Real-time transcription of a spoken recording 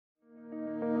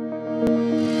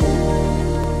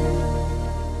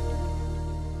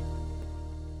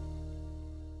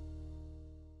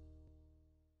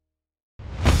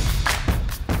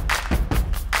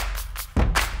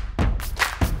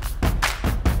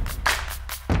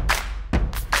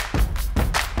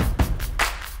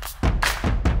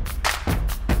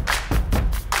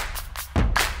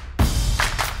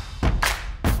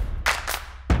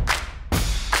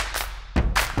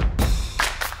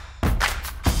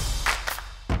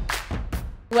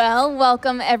Well,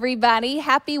 welcome everybody.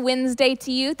 Happy Wednesday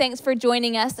to you. Thanks for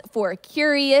joining us for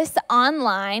Curious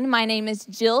Online. My name is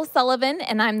Jill Sullivan,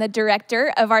 and I'm the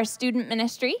director of our student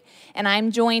ministry. And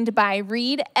I'm joined by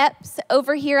Reed Epps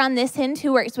over here on this end,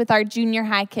 who works with our junior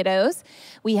high kiddos.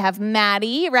 We have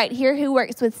Maddie right here, who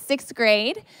works with 6th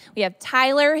grade. We have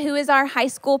Tyler, who is our high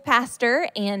school pastor,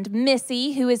 and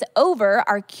Missy, who is over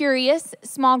our Curious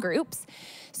small groups.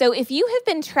 So if you have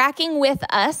been tracking with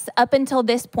us up until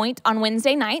this point on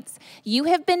Wednesday nights, you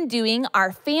have been doing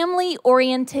our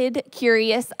family-oriented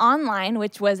Curious Online,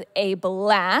 which was a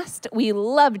blast. We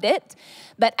loved it.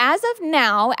 But as of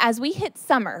now, as we hit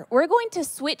summer, we're going to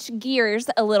switch gears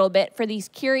a little bit for these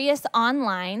Curious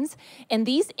Onlines. And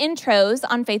these intros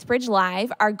on FaithBridge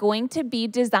Live are going to be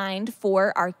designed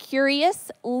for our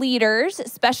Curious leaders.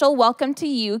 Special welcome to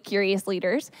you, Curious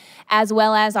leaders, as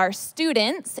well as our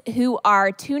students who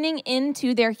are tuning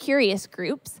into their Curious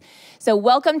groups. So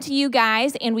welcome to you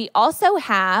guys. And we also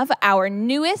have our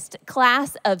newest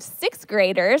class of 6th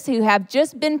graders who have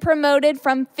just been promoted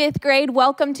from 5th grade.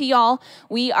 Welcome to y'all.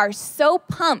 We are so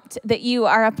pumped that you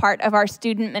are a part of our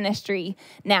student ministry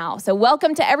now. So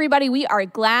welcome to everybody. We are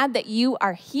glad that you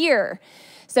are here.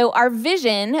 So our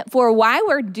vision for why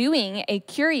we're doing a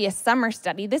Curious summer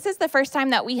study, this is the first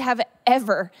time that we have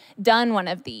ever done one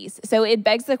of these. So it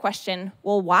begs the question,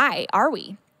 well, why are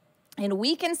we? And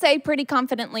we can say pretty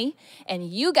confidently, and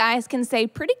you guys can say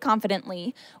pretty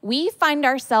confidently, we find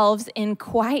ourselves in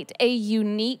quite a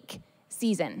unique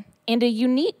season and a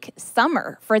unique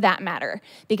summer for that matter,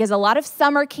 because a lot of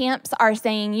summer camps are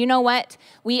saying, you know what,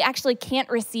 we actually can't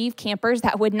receive campers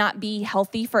that would not be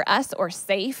healthy for us or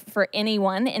safe for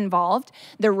anyone involved.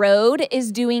 The Road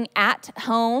is doing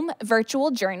at-home virtual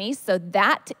journeys, so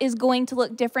that is going to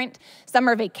look different.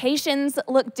 Summer vacations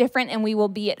look different, and we will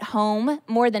be at home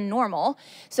more than normal.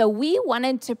 So we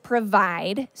wanted to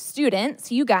provide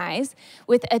students, you guys,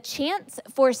 with a chance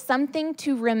for something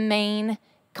to remain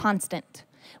constant.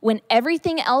 When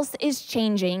everything else is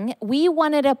changing, we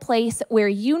wanted a place where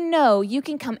you know you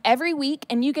can come every week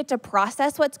and you get to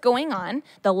process what's going on.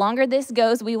 The longer this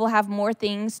goes, we will have more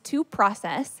things to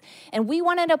process. And we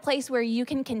wanted a place where you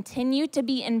can continue to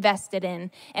be invested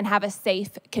in and have a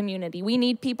safe community. We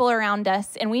need people around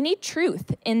us, and we need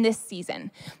truth in this season.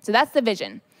 So that's the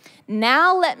vision.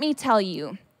 Now let me tell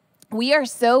you, we are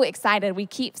so excited. We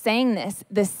keep saying this.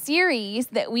 The series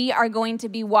that we are going to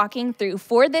be walking through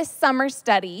for this summer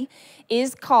study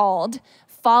is called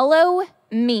Follow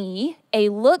Me, a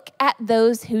look at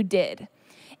those who did.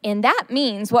 And that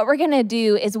means what we're going to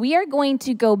do is we are going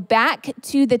to go back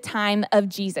to the time of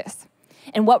Jesus.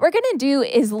 And what we're going to do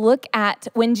is look at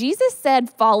when Jesus said,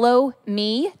 follow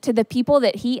me to the people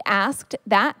that he asked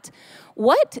that,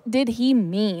 what did he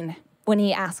mean when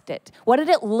he asked it? What did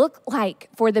it look like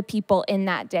for the people in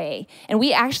that day? And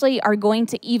we actually are going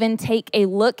to even take a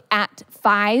look at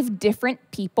 5 different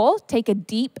people, take a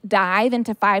deep dive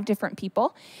into 5 different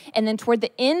people. And then toward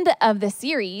the end of the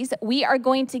series, we are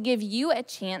going to give you a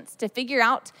chance to figure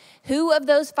out who of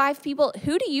those 5 people,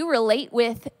 who do you relate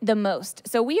with the most?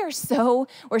 So we're so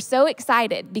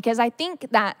excited, because I think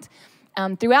that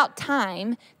throughout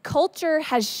time, culture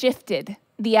has shifted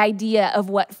the idea of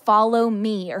what follow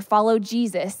me or follow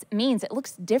Jesus means. It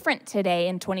looks different today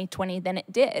in 2020 than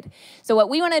it did. So what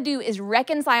we want to do is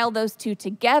reconcile those two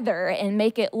together and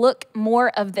make it look more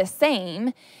of the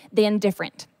same than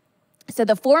different. So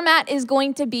the format is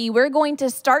going to be, we're going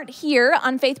to start here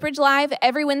on FaithBridge Live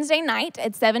every Wednesday night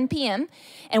at 7 p.m.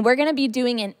 And we're going to be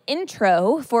doing an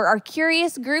intro for our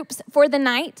Curious groups for the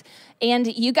night. And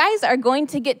you guys are going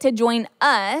to get to join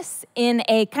us in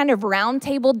a kind of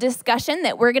roundtable discussion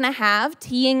that we're going to have,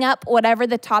 teeing up whatever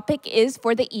the topic is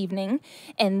for the evening.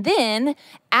 And then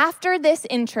after this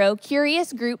intro,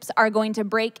 Curious groups are going to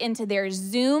break into their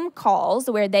Zoom calls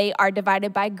where they are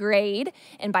divided by grade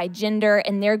and by gender,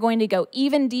 and they're going to go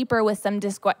even deeper with some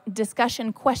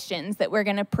discussion questions that we're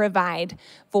going to provide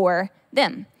for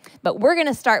them. But we're going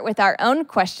to start with our own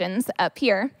questions up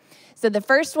here. So the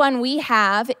first one we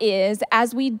have is,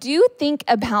 as we do think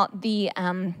about the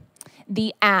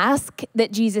ask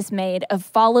that Jesus made of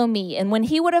follow me, and when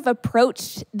he would have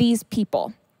approached these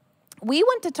people, we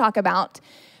want to talk about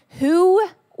who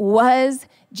was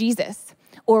Jesus,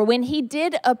 or when he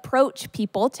did approach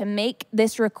people to make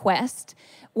this request,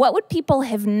 what would people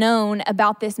have known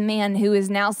about this man who is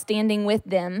now standing with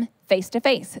them face to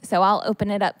face? So I'll open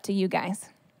it up to you guys.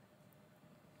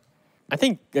 I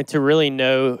think to really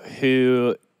know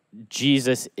who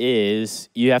Jesus is,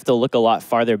 you have to look a lot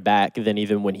farther back than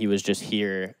even when he was just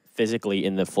here physically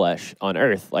in the flesh on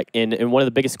earth. And one of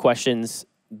the biggest questions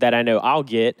that I know I'll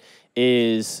get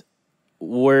is,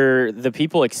 were the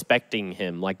people expecting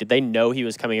him? Like, did they know he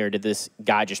was coming, or did this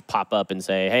guy just pop up and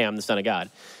say, hey, I'm the Son of God?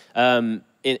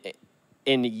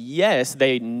 And yes,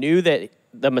 they knew that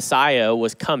the Messiah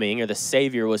was coming, or the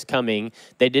Savior was coming.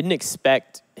 They didn't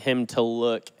expect him to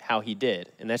look how he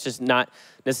did. And that's just not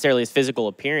necessarily his physical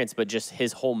appearance, but just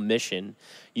his whole mission.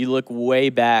 You look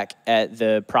way back at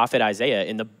the prophet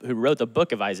Isaiah, who wrote the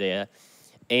book of Isaiah,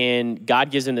 and God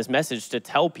gives him this message to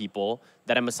tell people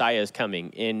that a Messiah is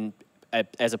coming. And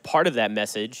as a part of that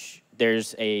message,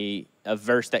 there's a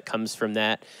verse that comes from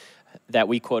that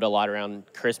we quote a lot around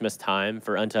Christmas time,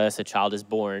 for unto us a child is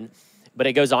born. But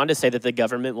it goes on to say that the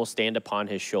government will stand upon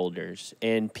his shoulders.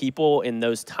 And people in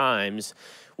those times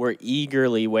were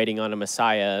eagerly waiting on a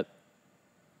Messiah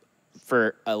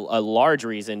for a large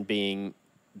reason being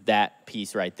that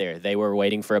piece right there. They were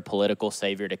waiting for a political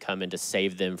savior to come and to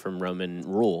save them from Roman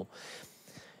rule.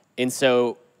 And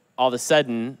so all of a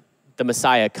sudden, the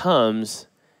Messiah comes,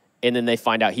 and then they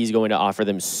find out he's going to offer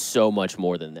them so much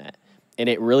more than that. And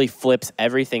it really flips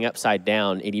everything upside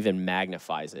down. It even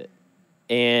magnifies it.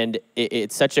 And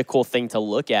it's such a cool thing to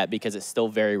look at because it's still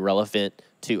very relevant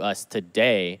to us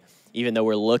today, even though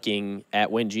we're looking at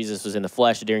when Jesus was in the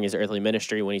flesh during his earthly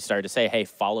ministry, when he started to say, hey,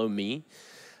 follow me.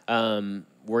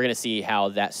 We're going to see how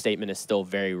that statement is still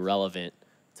very relevant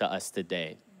to us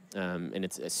today. And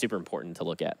it's super important to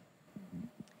look at.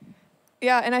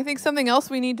 Yeah, and I think something else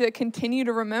we need to continue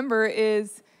to remember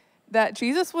is that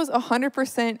Jesus was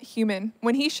 100% human.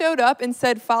 When he showed up and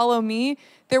said, follow me,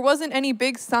 there wasn't any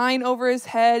big sign over his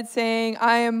head saying,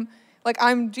 I'm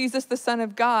Jesus, the Son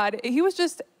of God. He was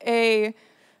just a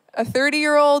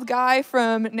 30-year-old guy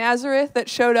from Nazareth that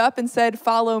showed up and said,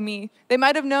 follow me. They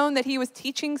might have known that he was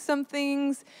teaching some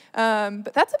things,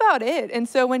 but that's about it. And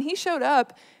so when he showed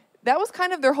up, that was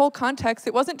kind of their whole context.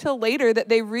 It wasn't till later that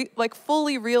they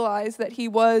fully realized that he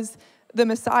was the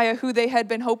Messiah who they had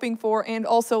been hoping for, and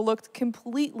also looked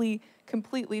completely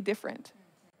different.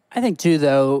 I think, too,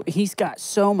 though, he's got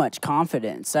so much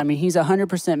confidence. I mean, he's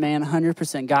 100% man,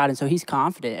 100% God, and so he's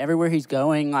confident. Everywhere he's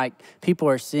going, like, people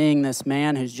are seeing this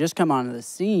man who's just come onto the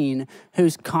scene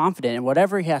who's confident in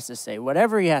whatever he has to say,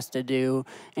 whatever he has to do,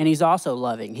 and he's also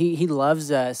loving. He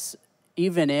loves us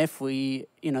even if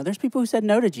there's people who said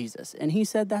no to Jesus, and he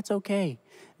said that's okay,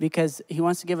 because he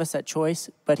wants to give us that choice,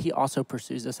 but he also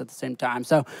pursues us at the same time.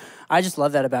 So I just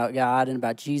love that about God and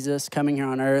about Jesus coming here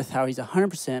on earth, how he's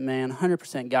 100% man,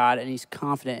 100% God, and he's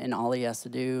confident in all he has to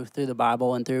do through the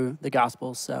Bible and through the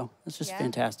Gospels. So it's just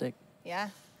fantastic. Yeah,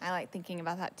 I like thinking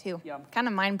about that too. Yeah. Kind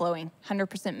of mind-blowing.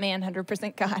 100% man,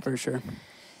 100% God. For sure.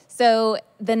 So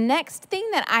the next thing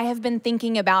that I have been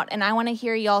thinking about, and I want to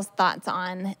hear y'all's thoughts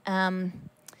on,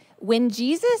 when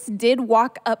Jesus did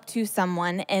walk up to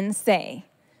someone and say,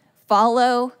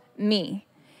 follow me,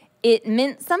 it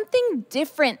meant something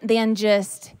different than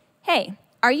just, hey,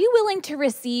 are you willing to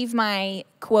receive my,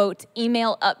 quote,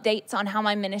 email updates on how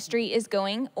my ministry is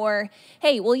going? Or,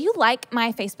 hey, will you like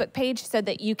my Facebook page so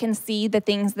that you can see the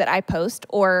things that I post?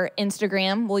 Or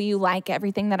Instagram, will you like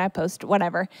everything that I post?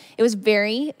 Whatever. It was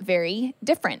very, very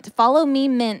different. Follow me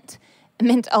meant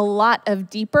a lot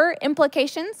of deeper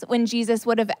implications when Jesus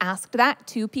would have asked that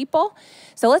to people.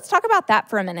 So let's talk about that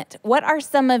for a minute. What are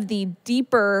some of the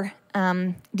deeper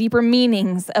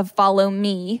meanings of follow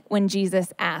me when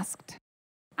Jesus asked?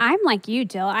 I'm like you,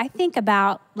 Jill. I think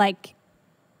about,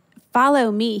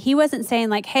 follow me. He wasn't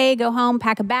saying, hey, go home,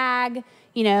 pack a bag,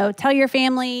 tell your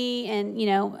family. And,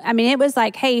 it was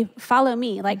like, hey, follow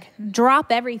me.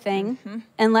 Drop everything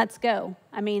and let's go.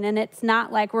 And it's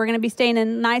not like we're going to be staying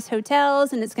in nice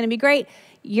hotels and it's going to be great.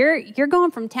 You're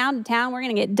going from town to town. We're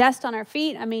going to get dust on our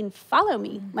feet. Follow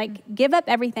me. Give up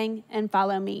everything and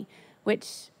follow me,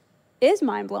 which is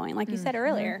mind-blowing, like you said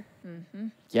earlier. Mm-hmm.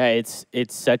 Yeah, it's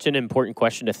such an important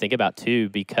question to think about, too,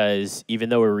 because even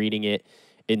though we're reading it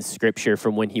in Scripture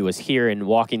from when he was here and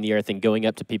walking the earth and going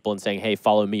up to people and saying, hey,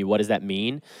 follow me, what does that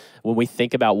mean? When we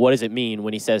think about what does it mean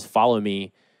when he says, follow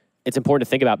me, it's important to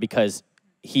think about because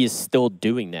he is still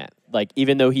doing that.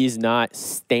 Even though he's not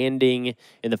standing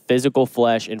in the physical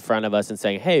flesh in front of us and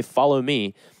saying, hey, follow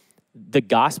me, the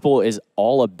gospel is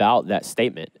all about that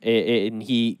statement. And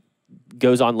he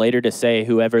goes on later to say,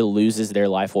 whoever loses their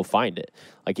life will find it.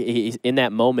 In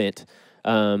that moment,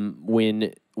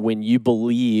 when you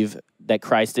believe that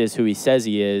Christ is who he says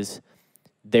he is,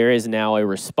 there is now a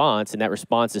response, and that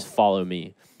response is follow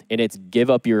me. And it's give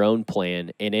up your own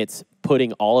plan, and it's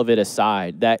putting all of it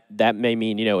aside. That may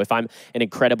mean, if I'm an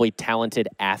incredibly talented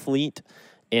athlete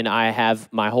and I have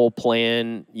my whole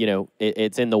plan,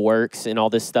 it's in the works and all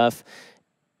this stuff,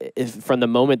 from the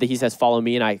moment that he says, follow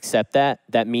me, and I accept that,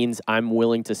 that means I'm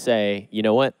willing to say, you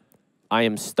know what? I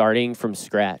am starting from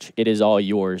scratch. It is all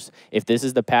yours. If this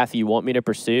is the path you want me to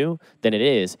pursue, then it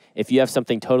is. If you have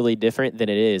something totally different, then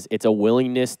it is. It's a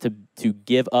willingness to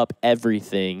give up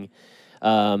everything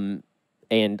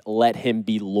and let him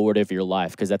be Lord of your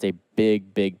life, because that's a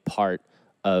big, big part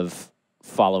of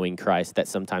following Christ that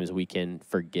sometimes we can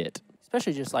forget.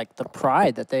 Especially just like the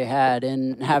pride that they had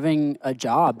in having a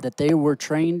job that they were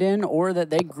trained in, or that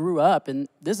they grew up and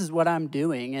this is what I'm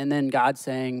doing. And then God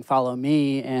saying, follow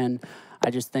me. And I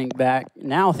just think back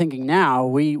now,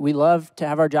 we love to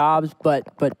have our jobs, but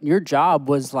your job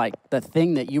was like the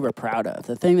thing that you were proud of,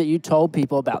 the thing that you told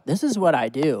people about. This is what I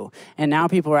do. And now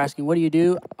people are asking, what do you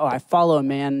do? Oh, I follow a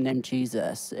man named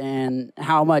Jesus. And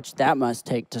how much that must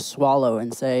take to swallow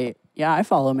and say, yeah, I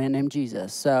follow a man named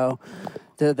Jesus. So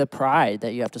the pride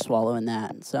that you have to swallow in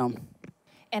that. So,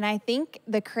 and I think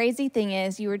the crazy thing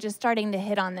is, you were just starting to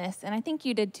hit on this, and I think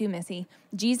you did too, Missy.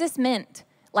 Jesus meant,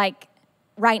 like,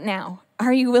 right now.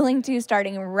 Are you willing to,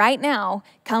 starting right now,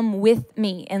 come with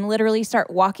me and literally start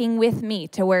walking with me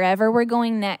to wherever we're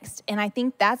going next? And I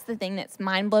think that's the thing that's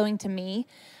mind-blowing to me.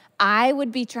 I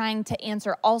would be trying to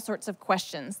answer all sorts of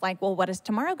questions like, well, what is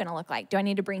tomorrow going to look like? Do I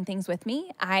need to bring things with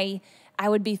me? I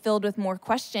would be filled with more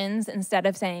questions instead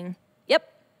of saying, yep,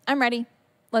 I'm ready.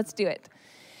 Let's do it.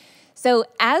 So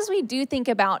as we do think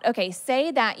about, okay,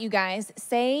 say that, you guys,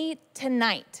 say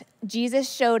tonight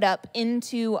Jesus showed up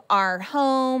into our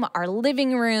home, our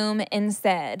living room, and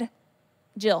said,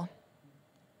 Jill,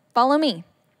 follow me.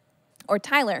 Or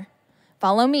Tyler,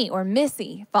 follow me. Or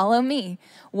Missy, follow me.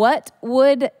 What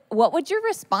would your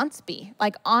response be?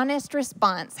 Like, honest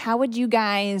response. How would you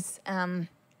guys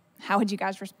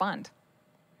respond?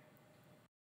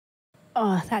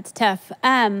 Oh, that's tough.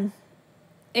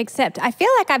 Except I feel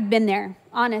like I've been there,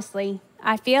 honestly.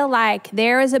 I feel like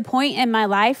there was a point in my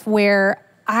life where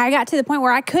I got to the point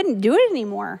where I couldn't do it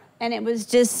anymore. And it was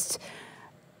just,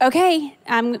 okay,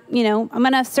 I'm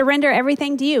going to surrender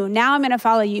everything to you. Now I'm going to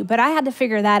follow you. But I had to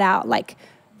figure that out, like,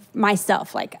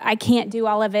 myself. Like, I can't do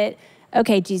all of it.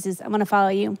 Okay, Jesus, I'm going to follow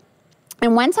you.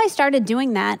 And once I started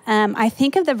doing that, I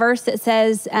think of the verse that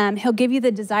says, he'll give you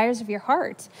the desires of your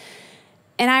heart.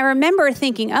 And I remember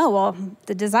thinking, oh, well,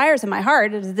 the desires of my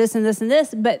heart is this and this and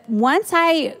this. But once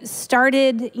I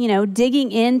started,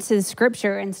 digging into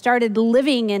Scripture and started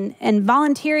living and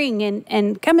volunteering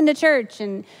and coming to church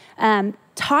and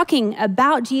talking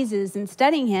about Jesus and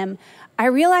studying him, I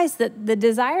realized that the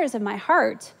desires of my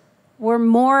heart were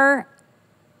more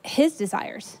his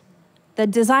desires. The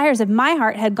desires of my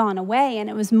heart had gone away, and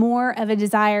it was more of a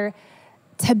desire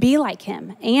to be like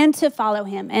him and to follow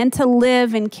him and to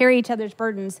live and carry each other's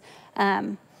burdens.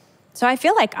 So I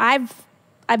feel like I've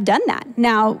done that.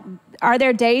 Now, are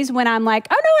there days when I'm like,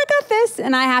 oh no, I got this,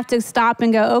 and I have to stop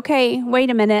and go, okay, wait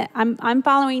a minute, I'm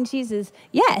following Jesus?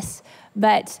 Yes,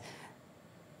 but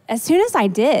as soon as I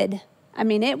did,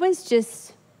 it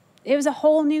was a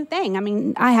whole new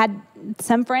thing. I had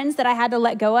some friends that I had to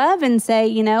let go of and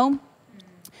say, and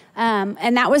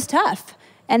that was tough.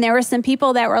 And there were some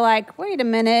people that were like, wait a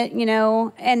minute,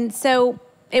 And so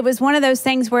it was one of those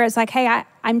things where it's like, hey,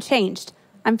 I'm changed.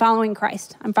 I'm following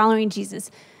Christ. I'm following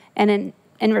Jesus. And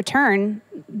in return,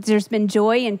 there's been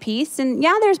joy and peace. And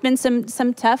yeah, there's been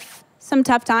some tough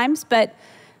times, but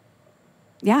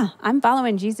yeah, I'm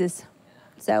following Jesus.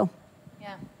 So.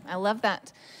 Yeah, I love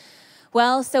that.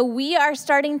 Well, so we are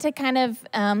starting to kind of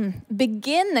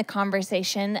begin the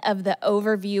conversation of the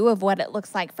overview of what it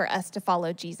looks like for us to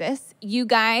follow Jesus. You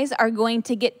guys are going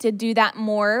to get to do that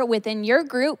more within your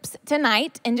groups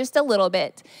tonight in just a little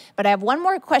bit. But I have one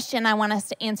more question I want us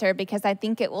to answer because I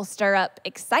think it will stir up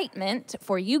excitement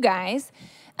for you guys.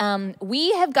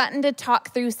 We have gotten to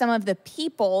talk through some of the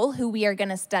people who we are going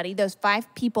to study, those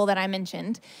 5 people that I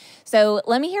mentioned. So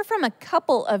let me hear from a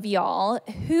couple of y'all.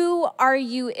 Who are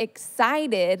you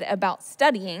excited about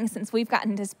studying since we've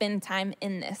gotten to spend time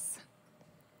in this?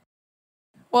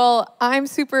 Well, I'm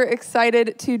super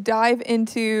excited to dive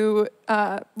into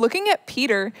looking at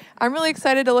Peter. I'm really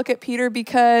excited to look at Peter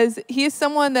because he is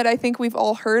someone that I think we've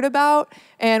all heard about,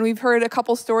 and we've heard a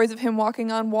couple stories of him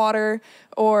walking on water,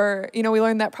 or, we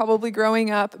learned that probably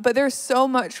growing up. But there's so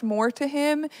much more to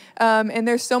him, and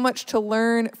there's so much to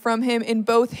learn from him in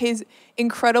both his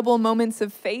incredible moments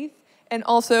of faith and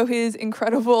also his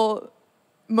incredible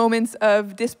moments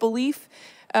of disbelief.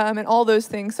 And all those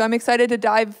things. So I'm excited to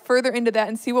dive further into that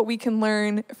and see what we can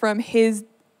learn from his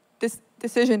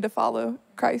decision to follow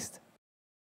Christ.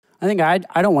 I think I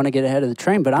don't want to get ahead of the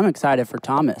train, but I'm excited for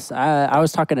Thomas. I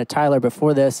was talking to Tyler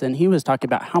before this, and he was talking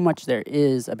about how much there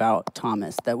is about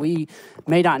Thomas that we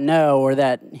may not know or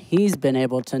that he's been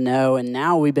able to know, and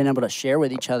now we've been able to share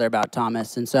with each other about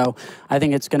Thomas. And so I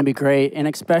think it's going to be great, and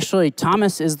especially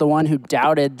Thomas is the one who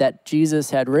doubted that Jesus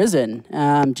had risen.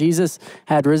 Jesus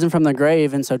had risen from the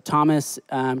grave, and so Thomas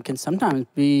can sometimes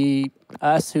be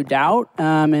us who doubt,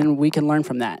 and we can learn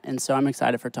from that. And so I'm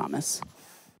excited for Thomas.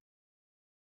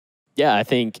 Yeah, I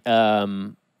think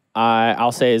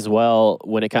I'll say as well,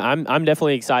 when I'm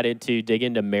definitely excited to dig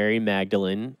into Mary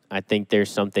Magdalene. I think there's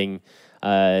something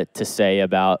to say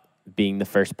about being the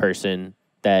first person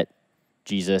that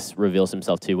Jesus reveals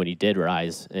himself to when he did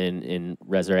rise and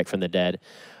resurrect from the dead.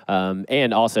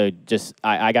 And also just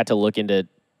I got to look into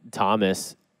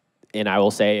Thomas, and I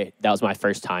will say that was my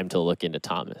first time to look into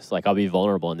Thomas. Like, I'll be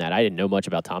vulnerable in that. I didn't know much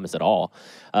about Thomas at all.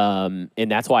 And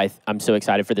that's why I'm so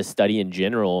excited for this study in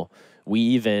general. We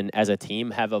even, as a team,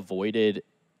 have avoided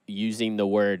using the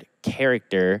word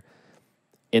character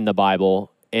in the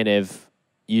Bible and have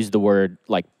used the word,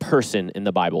 like, person in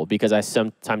the Bible, because I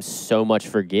sometimes so much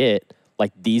forget,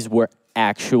 like, these were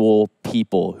actual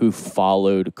people who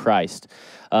followed Christ.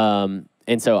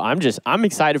 And so I'm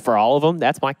excited for all of them.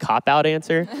 That's my cop-out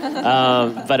answer.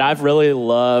 But I've really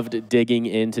loved digging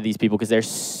into these people because there's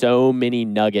so many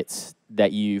nuggets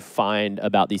that you find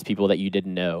about these people that you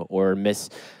didn't know, or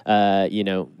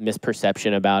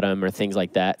misperception about them, or things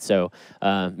like that. So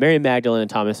Mary Magdalene and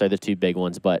Thomas are the two big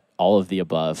ones, but all of the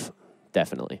above,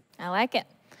 definitely. I like it.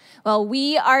 Well,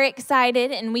 we are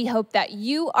excited, and we hope that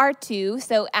you are too.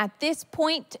 So at this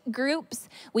point, groups,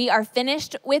 we are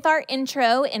finished with our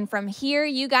intro, and from here,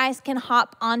 you guys can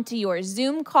hop onto your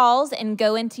Zoom calls and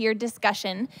go into your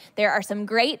discussion. There are some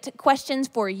great questions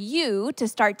for you to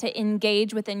start to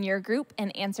engage within your group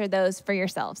and answer those for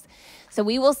yourselves. So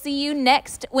we will see you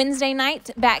next Wednesday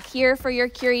night back here for your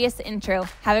Curious intro.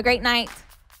 Have a great night.